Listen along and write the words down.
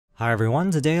Hi everyone,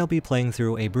 today I'll be playing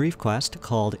through a brief quest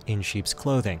called In Sheep's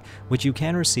Clothing, which you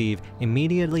can receive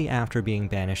immediately after being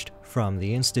banished from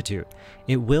the Institute.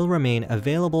 It will remain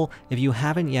available if you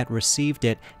haven't yet received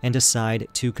it and decide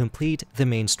to complete the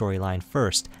main storyline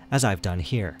first, as I've done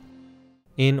here.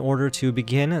 In order to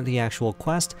begin the actual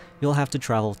quest, you'll have to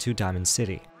travel to Diamond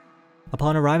City.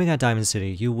 Upon arriving at Diamond City,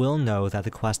 you will know that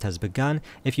the quest has begun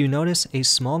if you notice a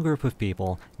small group of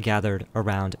people gathered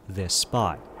around this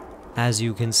spot. As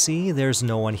you can see, there's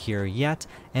no one here yet,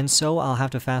 and so I'll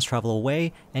have to fast travel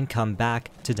away and come back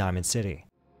to Diamond City.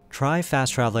 Try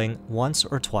fast traveling once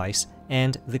or twice,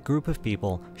 and the group of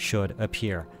people should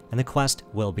appear, and the quest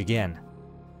will begin.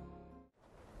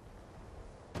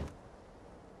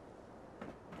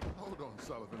 Hold on,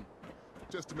 Sullivan.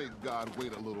 Just to make God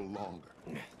wait a little longer.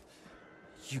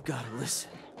 You gotta listen.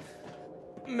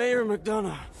 Mayor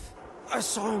McDonough, I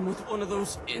saw him with one of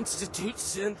those Institute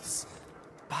synths.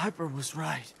 Piper was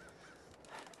right.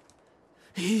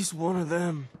 He's one of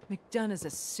them. McDonough's a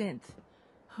synth.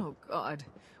 Oh, God.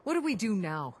 What do we do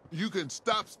now? You can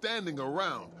stop standing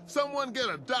around. Someone get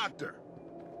a doctor.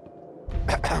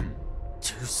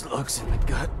 2 slugs in the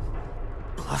gut,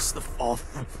 plus the fall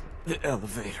from the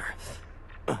elevator.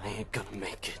 I ain't gonna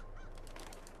make it.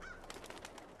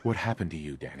 What happened to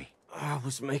you, Danny? I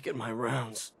was making my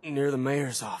rounds near the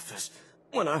mayor's office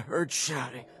when I heard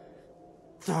shouting.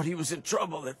 Thought he was in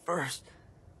trouble at first.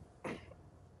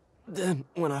 Then,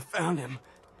 when I found him,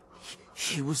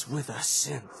 he was with a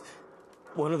synth.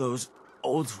 One of those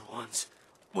older ones,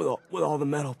 with all the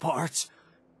metal parts.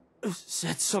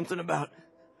 Said something about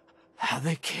how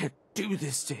they can't do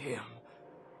this to him.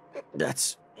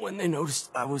 That's when they noticed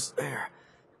I was there.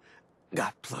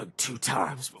 Got plugged 2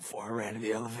 times before I ran to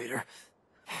the elevator.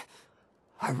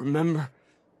 I remember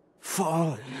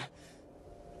falling,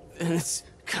 and it's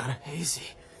kinda hazy.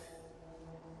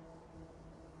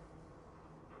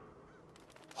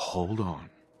 Hold on.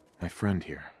 My friend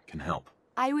here can help.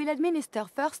 I will administer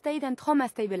first aid and trauma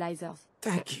stabilizers.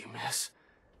 Thank you, miss.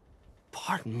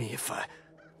 Pardon me if I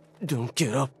don't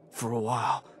get up for a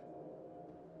while.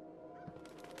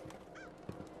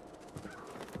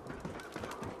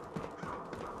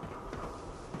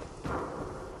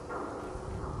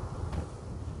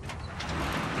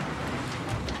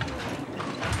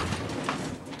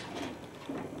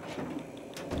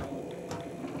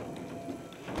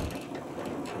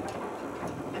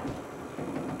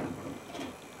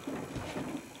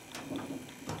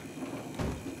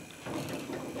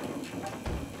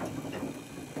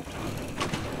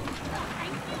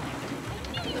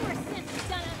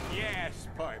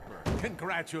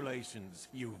 Congratulations,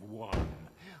 you've won.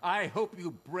 I hope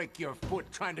you break your foot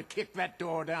trying to kick that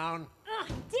door down. Ugh,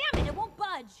 damn it, it won't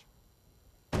budge.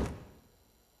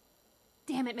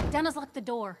 Damn it, McDonough's locked the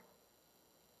door.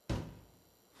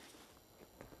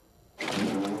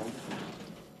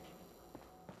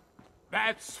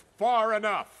 That's far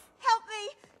enough. Help me!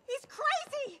 He's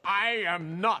crazy! I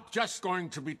am not just going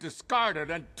to be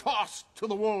discarded and tossed to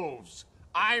the wolves.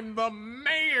 I'm the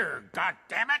mayor,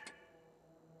 goddammit!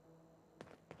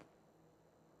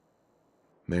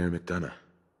 Mayor McDonough,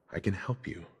 I can help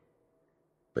you.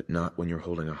 But not when you're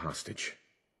holding a hostage.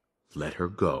 Let her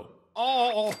go.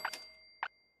 Oh,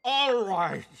 all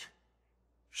right.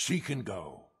 She can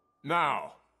go.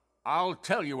 Now, I'll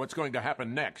tell you what's going to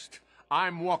happen next.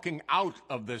 I'm walking out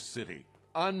of this city,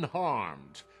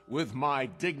 unharmed, with my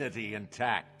dignity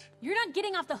intact. You're not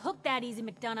getting off the hook that easy,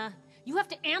 McDonough. You have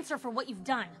to answer for what you've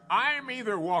done. I'm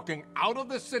either walking out of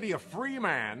the city a free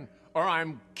man, or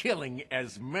I'm killing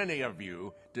as many of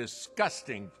you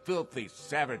disgusting, filthy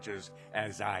savages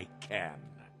as I can.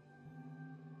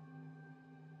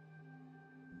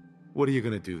 What are you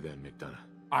gonna do then, McDonough?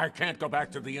 I can't go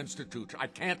back to the Institute. I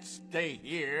can't stay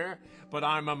here, but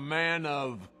I'm a man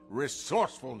of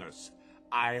resourcefulness.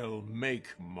 I'll make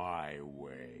my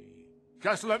way.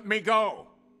 Just let me go.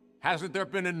 Hasn't there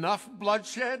been enough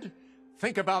bloodshed?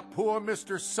 Think about poor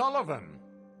Mr. Sullivan.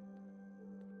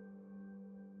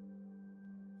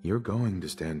 You're going to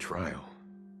stand trial.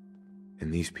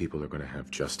 And these people are gonna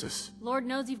have justice. Lord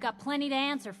knows you've got plenty to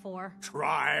answer for.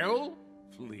 Trial?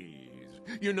 Please.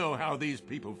 You know how these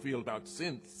people feel about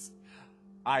synths.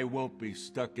 I won't be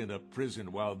stuck in a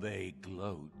prison while they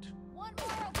gloat. One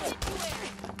more obituary.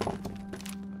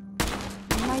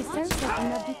 My sensor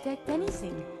cannot detect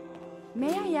anything.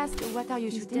 May I ask, what are you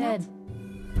He's shooting dead.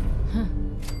 Huh.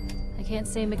 I can't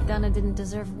say McDonough didn't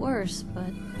deserve worse,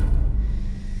 but...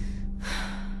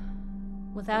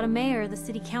 Without a mayor, the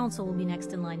city council will be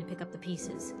next in line to pick up the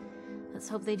pieces. Let's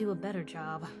hope they do a better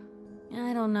job.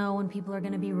 I don't know when people are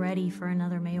gonna be ready for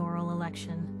another mayoral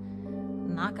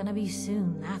election. Not gonna be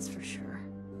soon, that's for sure.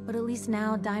 but at least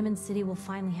now Diamond City will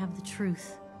finally have the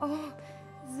truth. Oh,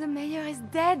 the mayor is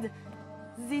dead.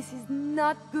 This is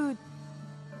not good.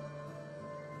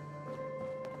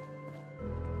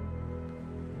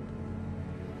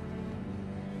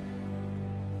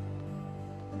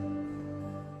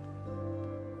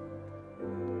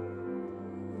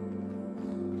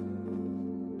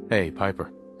 Hey,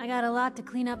 Piper. I got a lot to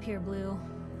clean up here, Blue.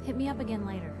 Hit me up again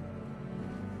later.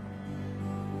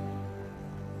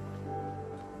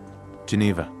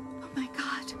 Geneva. Oh my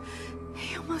god.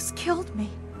 He almost killed me.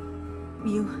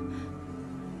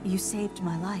 You saved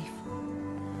my life.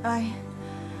 I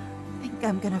think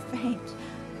I'm gonna faint.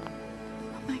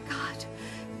 Oh my god.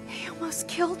 He almost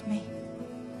killed me.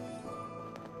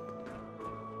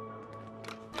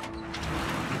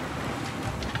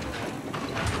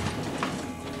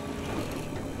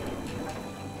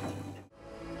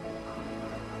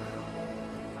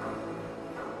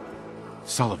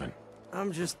 Sullivan.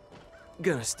 I'm just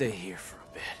gonna stay here for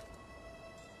a bit.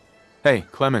 Hey,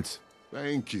 Clements.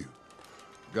 Thank you.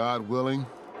 God willing,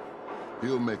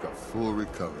 he'll make a full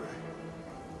recovery.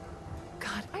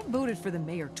 God, I voted for the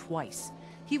mayor twice.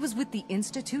 He was with the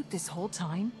Institute this whole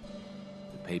time?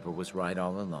 The paper was right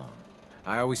all along.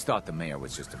 I always thought the mayor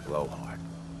was just a blowhard.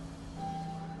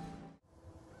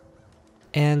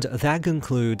 And that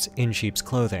concludes In Sheep's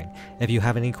Clothing. If you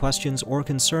have any questions or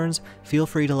concerns, feel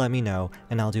free to let me know,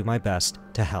 and I'll do my best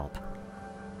to help.